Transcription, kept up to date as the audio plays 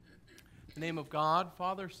In the name of God,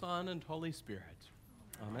 Father, Son, and Holy Spirit.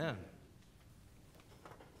 Amen.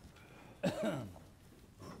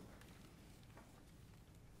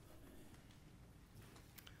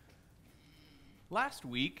 Last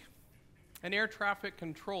week, an air traffic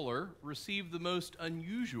controller received the most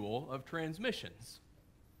unusual of transmissions.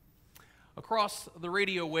 Across the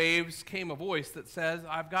radio waves came a voice that says,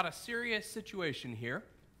 "I've got a serious situation here.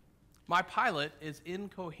 My pilot is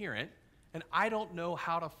incoherent, and I don't know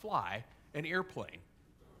how to fly an airplane."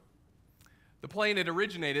 The plane had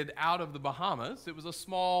originated out of the Bahamas. It was a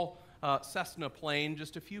small Cessna plane,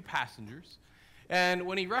 just a few passengers. And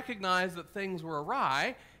when he recognized that things were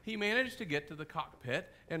awry, he managed to get to the cockpit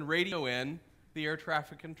and radio in the air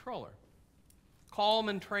traffic controller. Calm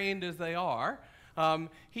and trained as they are,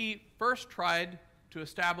 he first tried to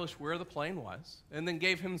establish where the plane was, and then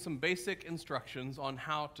gave him some basic instructions on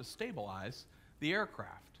how to stabilize the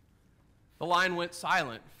aircraft. The line went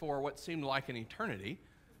silent for what seemed like an eternity,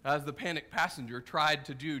 as the panicked passenger tried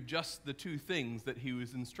to do just the two things that he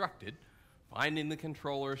was instructed: finding the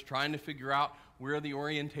controllers, trying to figure out where the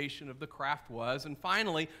orientation of the craft was, and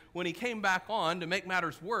finally, when he came back on, to make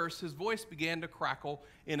matters worse, his voice began to crackle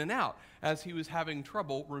in and out as he was having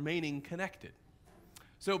trouble remaining connected.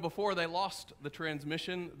 So before they lost the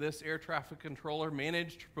transmission, this air traffic controller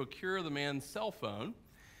managed to procure the man's cell phone,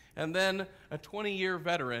 and then a 20-year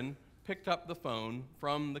veteran picked up the phone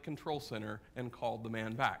from the control center and called the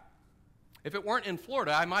man back. If it weren't in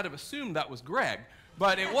Florida, I might have assumed that was Greg,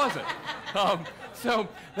 but it wasn't. So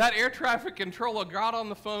that air traffic controller got on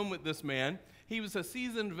the phone with this man. He was a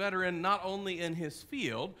seasoned veteran not only in his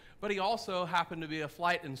field, but he also happened to be a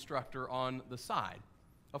flight instructor on the side.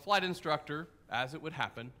 A flight instructor, as it would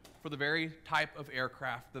happen, for the very type of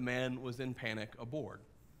aircraft the man was in panic aboard.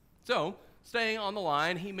 So, staying on the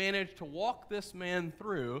line, he managed to walk this man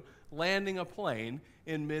through landing a plane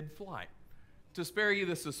in mid-flight. To spare you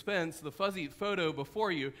the suspense, the fuzzy photo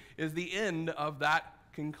before you is the end of that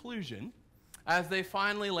conclusion as they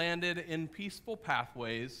finally landed in peaceful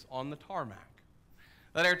pathways on the tarmac.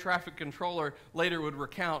 That air traffic controller later would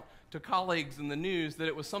recount to colleagues in the news that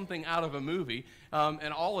it was something out of a movie.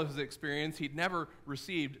 In all of his experience, he'd never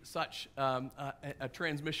received such a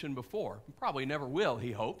transmission before. Probably never will,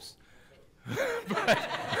 he hopes.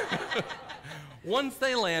 But once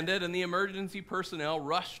they landed and the emergency personnel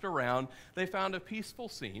rushed around, they found a peaceful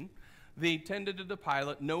scene. They tended to the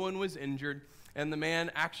pilot, no one was injured, and the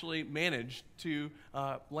man actually managed to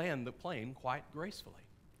land the plane quite gracefully.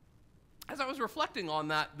 As I was reflecting on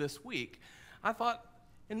that this week, I thought,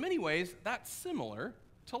 in many ways, that's similar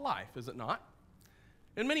to life, is it not?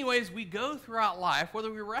 In many ways, we go throughout life, whether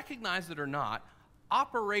we recognize it or not,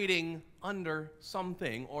 operating under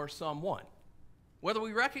something or someone. Whether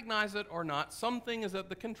we recognize it or not, something is at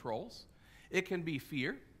the controls. It can be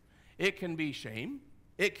fear. It can be shame.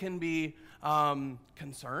 It can be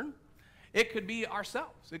concern. It could be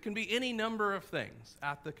ourselves. It can be any number of things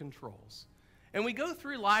at the controls. And we go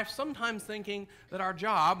through life sometimes thinking that our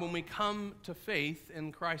job, when we come to faith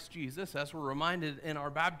in Christ Jesus, as we're reminded in our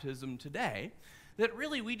baptism today, that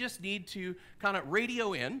really we just need to kind of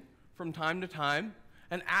radio in from time to time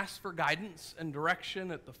and ask for guidance and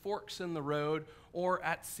direction at the forks in the road or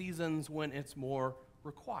at seasons when it's more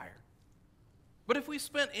required. But if we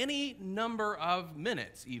spent any number of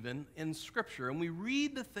minutes even in Scripture and we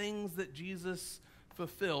read the things that Jesus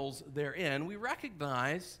fulfills therein, we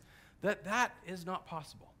recognize that that is not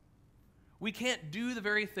possible. We can't do the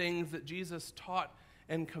very things that Jesus taught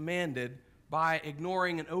and commanded by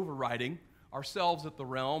ignoring and overriding ourselves at the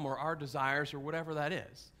realm or our desires or whatever that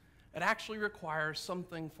is. It actually requires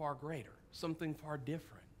something far greater, something far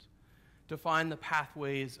different, to find the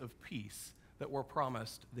pathways of peace that were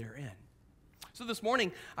promised therein. So this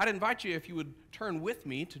morning, I'd invite you, if you would turn with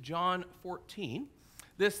me to John 14.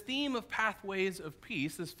 This theme of pathways of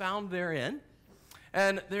peace is found therein,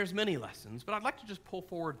 and there's many lessons, but I'd like to just pull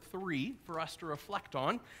forward 3 for us to reflect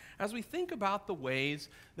on as we think about the ways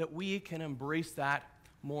that we can embrace that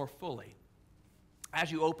more fully. As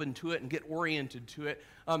you open to it and get oriented to it,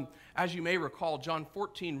 as you may recall, John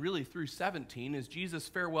 14 really through 17 is Jesus'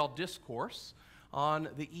 farewell discourse on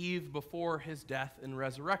the eve before his death and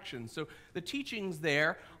resurrection. So the teachings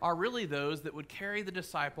there are really those that would carry the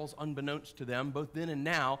disciples, unbeknownst to them, both then and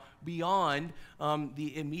now, beyond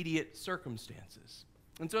the immediate circumstances.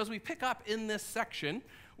 And so as we pick up in this section,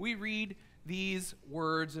 we read these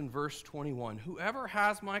words in verse 21. "Whoever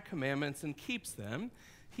has my commandments and keeps them,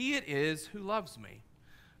 he it is who loves me.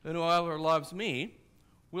 And whoever loves me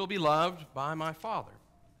will be loved by my Father.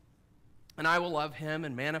 And I will love him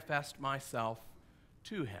and manifest myself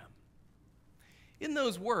to him." In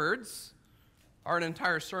those words, are an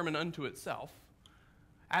entire sermon unto itself,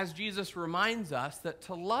 as Jesus reminds us that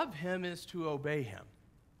to love him is to obey him.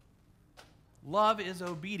 Love is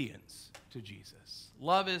obedience to Jesus.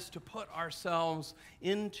 Love is to put ourselves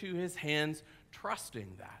into his hands,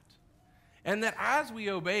 trusting that. And that as we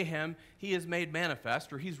obey him, he is made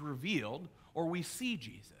manifest, or he's revealed, or we see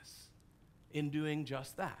Jesus in doing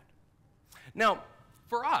just that. Now,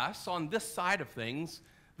 for us, on this side of things,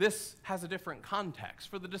 this has a different context.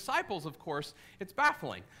 For the disciples, of course, it's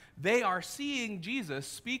baffling. They are seeing Jesus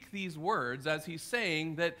speak these words as he's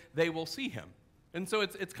saying that they will see him. And so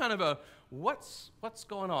it's kind of a, what's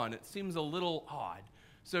going on? It seems a little odd.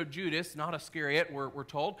 So Judas, not Iscariot, we're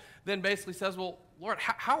told, then basically says, well, Lord,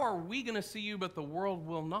 how are we going to see you, but the world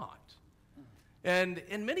will not? And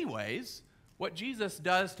in many ways, what Jesus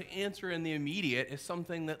does to answer in the immediate is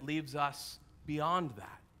something that leaves us beyond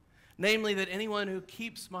that. Namely, that anyone who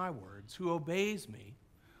keeps my words, who obeys me,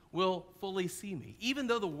 will fully see me. Even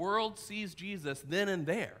though the world sees Jesus then and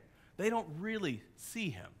there, they don't really see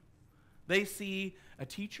him. They see a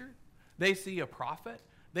teacher, they see a prophet,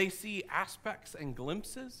 they see aspects and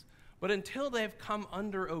glimpses, but until they've come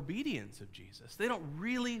under obedience of Jesus, they don't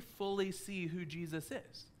really fully see who Jesus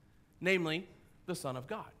is, namely the Son of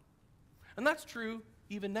God. And that's true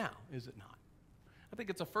even now, is it not? I think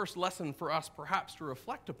it's a first lesson for us perhaps to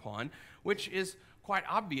reflect upon, which is quite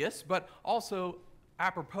obvious, but also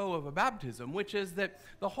apropos of a baptism, which is that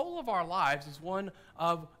the whole of our lives is one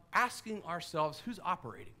of asking ourselves, who's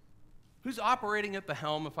operating? Who's operating at the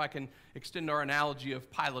helm, if I can extend our analogy of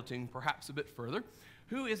piloting perhaps a bit further?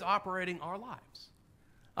 Who is operating our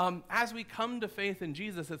lives? As we come to faith in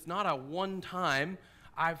Jesus, it's not a one-time,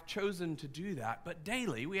 I've chosen to do that, but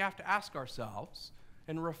daily we have to ask ourselves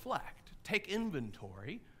and reflect, take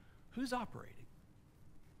inventory, who's operating?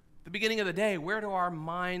 At the beginning of the day, where do our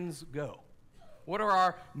minds go? What are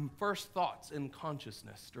our first thoughts in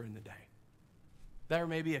consciousness during the day? There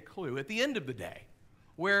may be a clue. At the end of the day,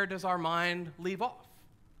 where does our mind leave off?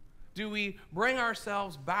 Do we bring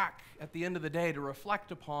ourselves back at the end of the day to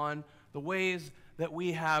reflect upon the ways that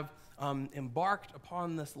we have embarked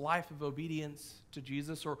upon this life of obedience to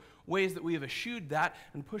Jesus, or ways that we have eschewed that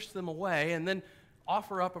and pushed them away, and then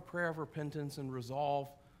offer up a prayer of repentance and resolve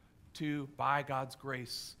to, by God's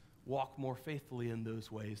grace, walk more faithfully in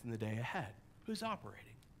those ways in the day ahead? Who's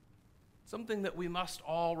operating? Something that we must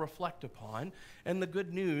all reflect upon, and the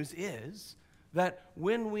good news is that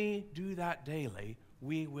when we do that daily,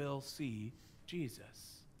 we will see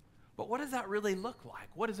Jesus. But what does that really look like?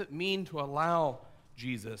 What does it mean to allow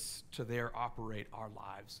Jesus to there operate our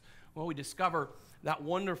lives? Well, we discover that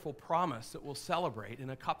wonderful promise that we'll celebrate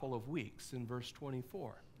in a couple of weeks in verse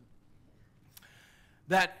 24.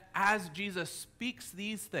 That as Jesus speaks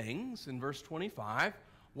these things in verse 25,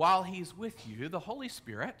 while he's with you, the Holy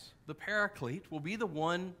Spirit, the Paraclete, will be the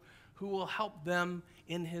one who will help them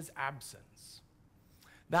in his absence.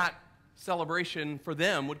 That celebration for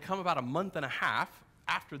them would come about a month and a half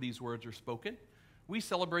after these words are spoken. We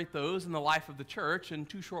celebrate those in the life of the church in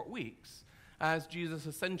 2 short weeks, as Jesus'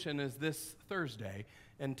 ascension is this Thursday,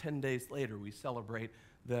 and 10 days later we celebrate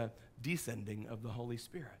the descending of the Holy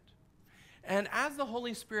Spirit. And as the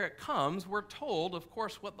Holy Spirit comes, we're told, of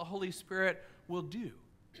course, what the Holy Spirit will do.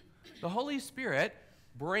 The Holy Spirit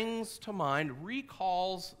brings to mind,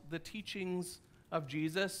 recalls the teachings of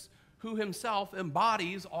Jesus, who himself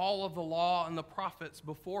embodies all of the law and the prophets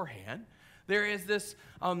beforehand. There is this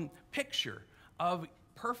picture of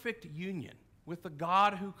perfect union with the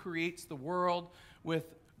God who creates the world,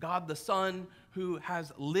 with God the Son who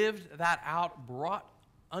has lived that out, brought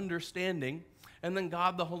understanding, and then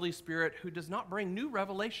God the Holy Spirit who does not bring new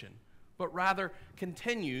revelation, but rather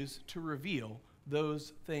continues to reveal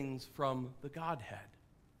those things from the Godhead.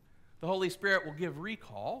 The Holy Spirit will give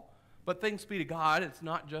recall, but thanks be to God, it's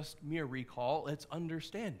not just mere recall, it's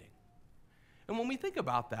understanding. And when we think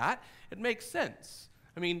about that, it makes sense.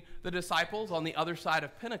 I mean, the disciples on the other side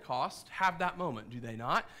of Pentecost have that moment, do they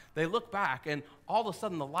not? They look back and all of a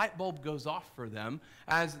sudden the light bulb goes off for them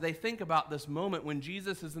as they think about this moment when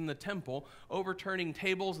Jesus is in the temple overturning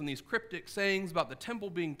tables and these cryptic sayings about the temple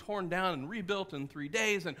being torn down and rebuilt in 3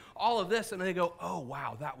 days and all of this, and they go, oh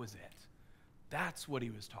wow, that was it. That's what he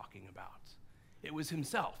was talking about. It was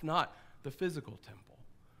himself, not the physical temple.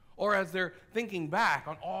 Or as they're thinking back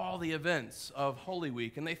on all the events of Holy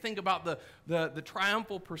Week, and they think about the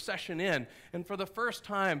triumphal procession in, and for the first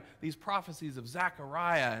time, these prophecies of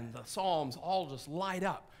Zechariah and the Psalms all just light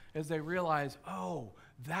up as they realize, oh,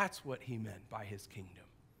 that's what he meant by his kingdom.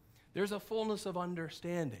 There's a fullness of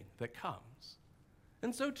understanding that comes.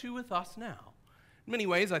 And so too with us now. In many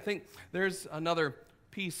ways, I think there's another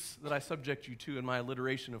peace that I subject you to in my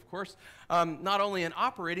alliteration, of course, not only in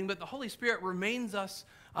operating, but the Holy Spirit remains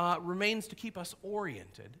to keep us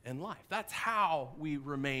oriented in life. That's how we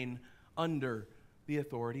remain under the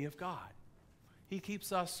authority of God. He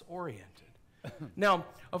keeps us oriented. Now,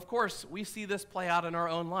 of course, we see this play out in our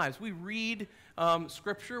own lives. We read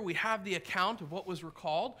Scripture. We have the account of what was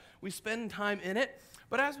recalled. We spend time in it.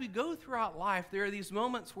 But as we go throughout life, there are these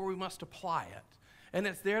moments where we must apply it. And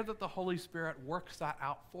it's there that the Holy Spirit works that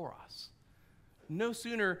out for us. No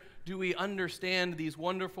sooner do we understand these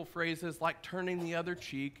wonderful phrases like turning the other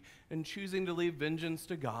cheek and choosing to leave vengeance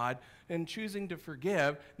to God and choosing to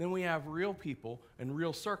forgive, than we have real people and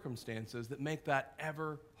real circumstances that make that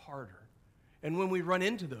ever harder. And when we run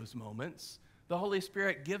into those moments, the Holy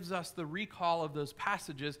Spirit gives us the recall of those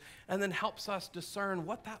passages and then helps us discern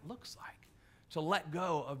what that looks like, to let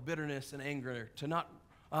go of bitterness and anger, to not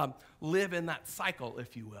live in that cycle,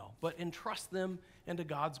 if you will, but entrust them into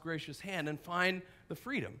God's gracious hand and find the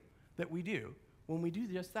freedom that we do when we do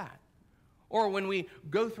just that. Or when we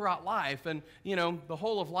go throughout life and, the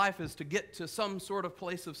whole of life is to get to some sort of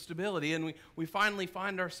place of stability, and we finally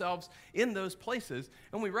find ourselves in those places,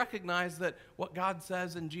 and we recognize that what God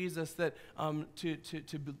says in Jesus, that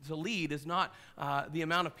to lead is not the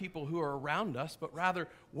amount of people who are around us, but rather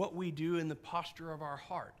what we do in the posture of our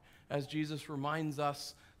heart, as Jesus reminds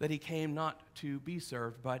us that he came not to be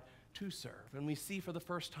served, but to serve. And we see for the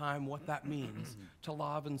first time what that means to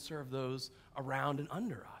love and serve those around and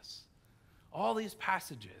under us. All these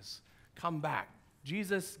passages come back.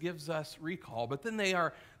 Jesus gives us recall, but then they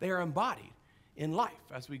are embodied in life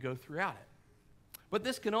as we go throughout it. But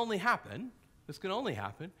this can only happen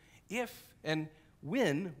if and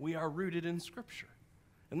when we are rooted in Scripture.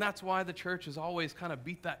 And that's why the church has always kind of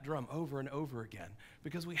beat that drum over and over again,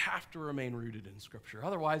 because we have to remain rooted in Scripture.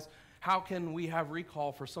 Otherwise, how can we have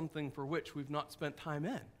recall for something for which we've not spent time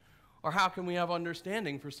in? Or how can we have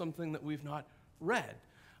understanding for something that we've not read?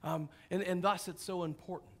 And thus, it's so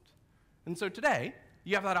important. And so today,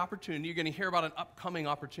 you have that opportunity. You're going to hear about an upcoming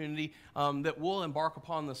opportunity that we'll embark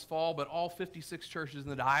upon this fall, but all 56 churches in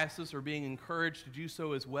the diocese are being encouraged to do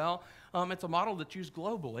so as well. It's a model that's used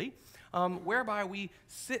globally, whereby we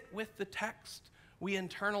sit with the text, we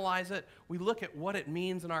internalize it, we look at what it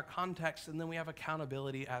means in our context, and then we have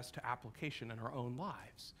accountability as to application in our own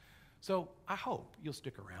lives. So I hope you'll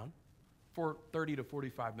stick around for 30 to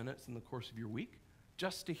 45 minutes in the course of your week,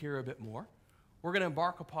 just to hear a bit more. We're going to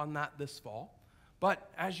embark upon that this fall.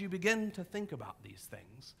 But as you begin to think about these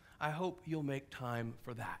things, I hope you'll make time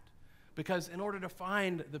for that. Because in order to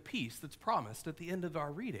find the peace that's promised at the end of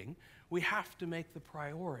our reading, we have to make the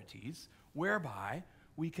priorities whereby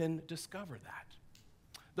we can discover that.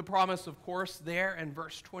 The promise, of course, there in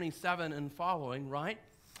verse 27 and following, right?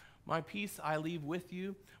 My peace I leave with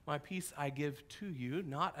you, my peace I give to you,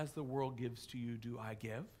 not as the world gives to you do I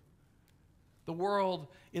give. The world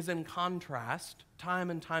is in contrast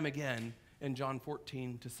time and time again in John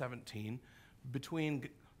 14 to 17 between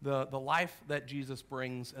the life that Jesus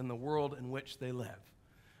brings and the world in which they live.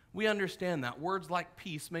 We understand that. Words like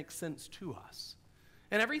peace make sense to us.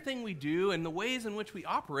 And everything we do and the ways in which we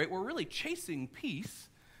operate, we're really chasing peace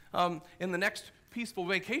in the next peaceful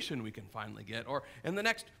vacation we can finally get, or in the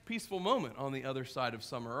next peaceful moment on the other side of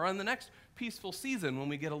summer, or in the next peaceful season when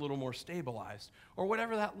we get a little more stabilized, or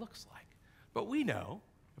whatever that looks like. But we know,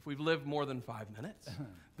 if we've lived more than 5 minutes,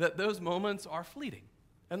 that those moments are fleeting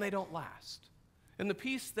and they don't last. And the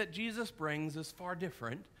peace that Jesus brings is far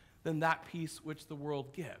different than that peace which the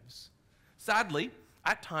world gives. Sadly,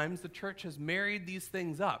 at times the church has married these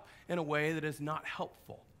things up in a way that is not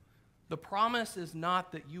helpful. The promise is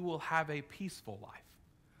not that you will have a peaceful life.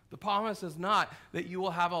 The promise is not that you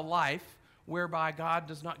will have a life whereby God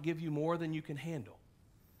does not give you more than you can handle.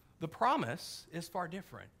 The promise is far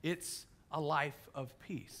different. It's a life of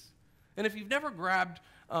peace. And if you've never grabbed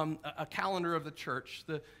a calendar of the church,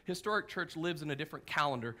 the historic church lives in a different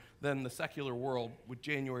calendar than the secular world with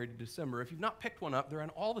January to December. If you've not picked one up, they're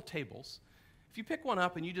on all the tables. If you pick one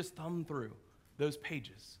up and you just thumb through those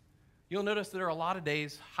pages, you'll notice there are a lot of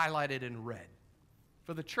days highlighted in red.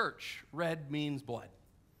 For the church, red means blood.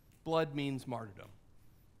 Blood means martyrdom.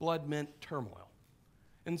 Blood meant turmoil.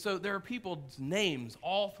 And so there are people's names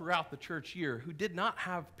all throughout the church year who did not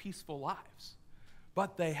have peaceful lives,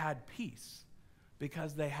 but they had peace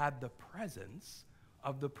because they had the presence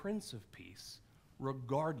of the Prince of Peace,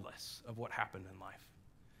 regardless of what happened in life.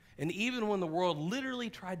 And even when the world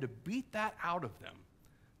literally tried to beat that out of them,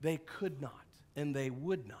 they could not and they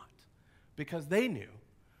would not, because they knew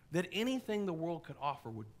that anything the world could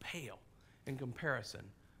offer would pale in comparison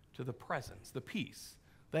to the presence, the peace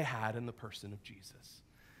they had in the person of Jesus.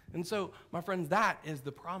 And so, my friends, that is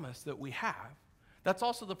the promise that we have. That's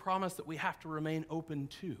also the promise that we have to remain open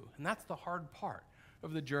to. And that's the hard part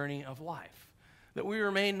of the journey of life. That we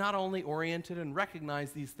remain not only oriented and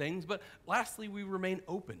recognize these things, but lastly, we remain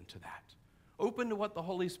open to that. Open to what the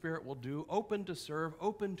Holy Spirit will do, open to serve,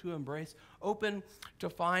 open to embrace, open to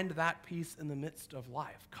find that peace in the midst of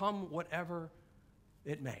life, come whatever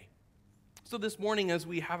it may. So this morning, as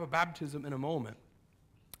we have a baptism in a moment,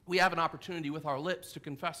 we have an opportunity with our lips to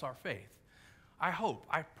confess our faith. I hope,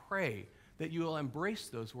 I pray that you will embrace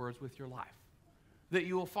those words with your life, that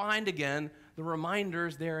you will find again the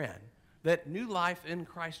reminders therein, that new life in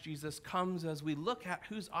Christ Jesus comes as we look at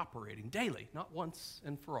who's operating daily, not once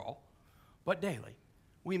and for all, but daily.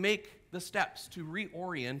 We make the steps to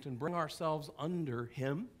reorient and bring ourselves under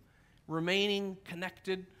him, remaining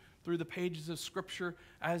connected through the pages of Scripture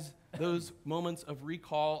as those moments of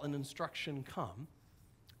recall and instruction come,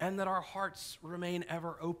 and that our hearts remain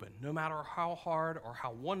ever open, no matter how hard or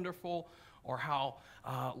how wonderful or how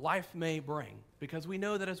life may bring. Because we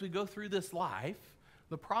know that as we go through this life,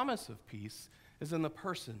 the promise of peace is in the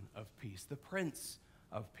person of peace, the Prince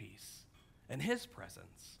of Peace. And his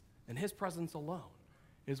presence alone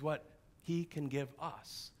is what he can give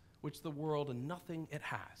us, which the world and nothing it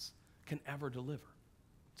has can ever deliver.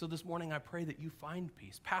 So this morning I pray that you find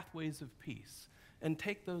peace, pathways of peace, and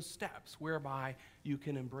take those steps whereby you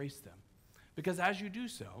can embrace them. Because as you do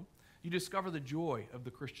so, you discover the joy of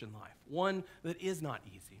the Christian life, one that is not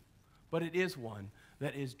easy, but it is one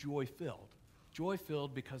that is joy-filled.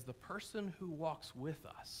 Joy-filled because the person who walks with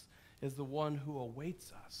us is the one who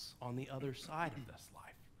awaits us on the other side of this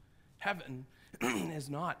life. Heaven is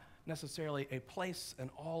not necessarily a place and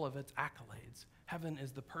all of its accolades. Heaven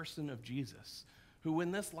is the person of Jesus, who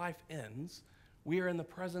when this life ends, we are in the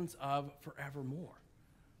presence of forevermore.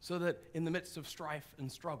 So that in the midst of strife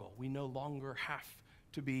and struggle, we no longer have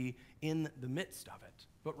to be in the midst of it,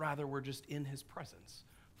 but rather we're just in his presence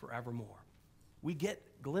forevermore. We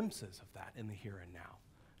get glimpses of that in the here and now.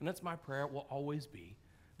 And that's my prayer. It will always be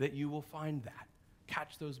that you will find that,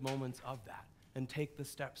 catch those moments of that, and take the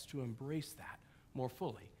steps to embrace that more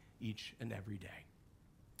fully each and every day.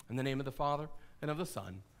 In the name of the Father, and of the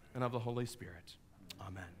Son, and of the Holy Spirit.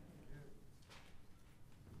 Amen.